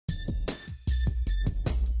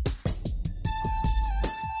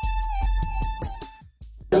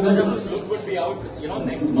Jagadja's look would be out,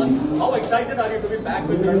 next month. How excited are you to be back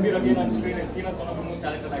with Ranbir again on screen? Is seen as one of the most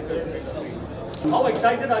talented actors in the industry. How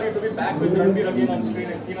excited are you to be back with Ranbir again on screen?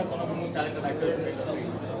 Is seen as one of the most talented actors in the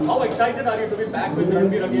industry. How excited are you to be back with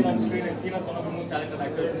Ranbir again on screen? Is seen as one of the most talented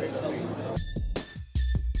actors in the industry.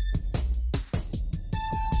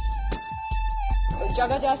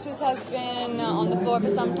 Jagadja's has been on the floor for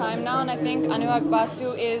some time now, and I think Anurag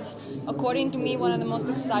Basu is, according to me, one of the most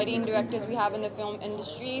exciting directors we have in the film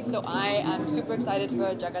industry. So I am super excited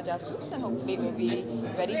for Jagadja's, and hopefully we'll be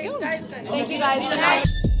ready soon. Thank you guys. Good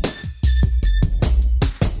night.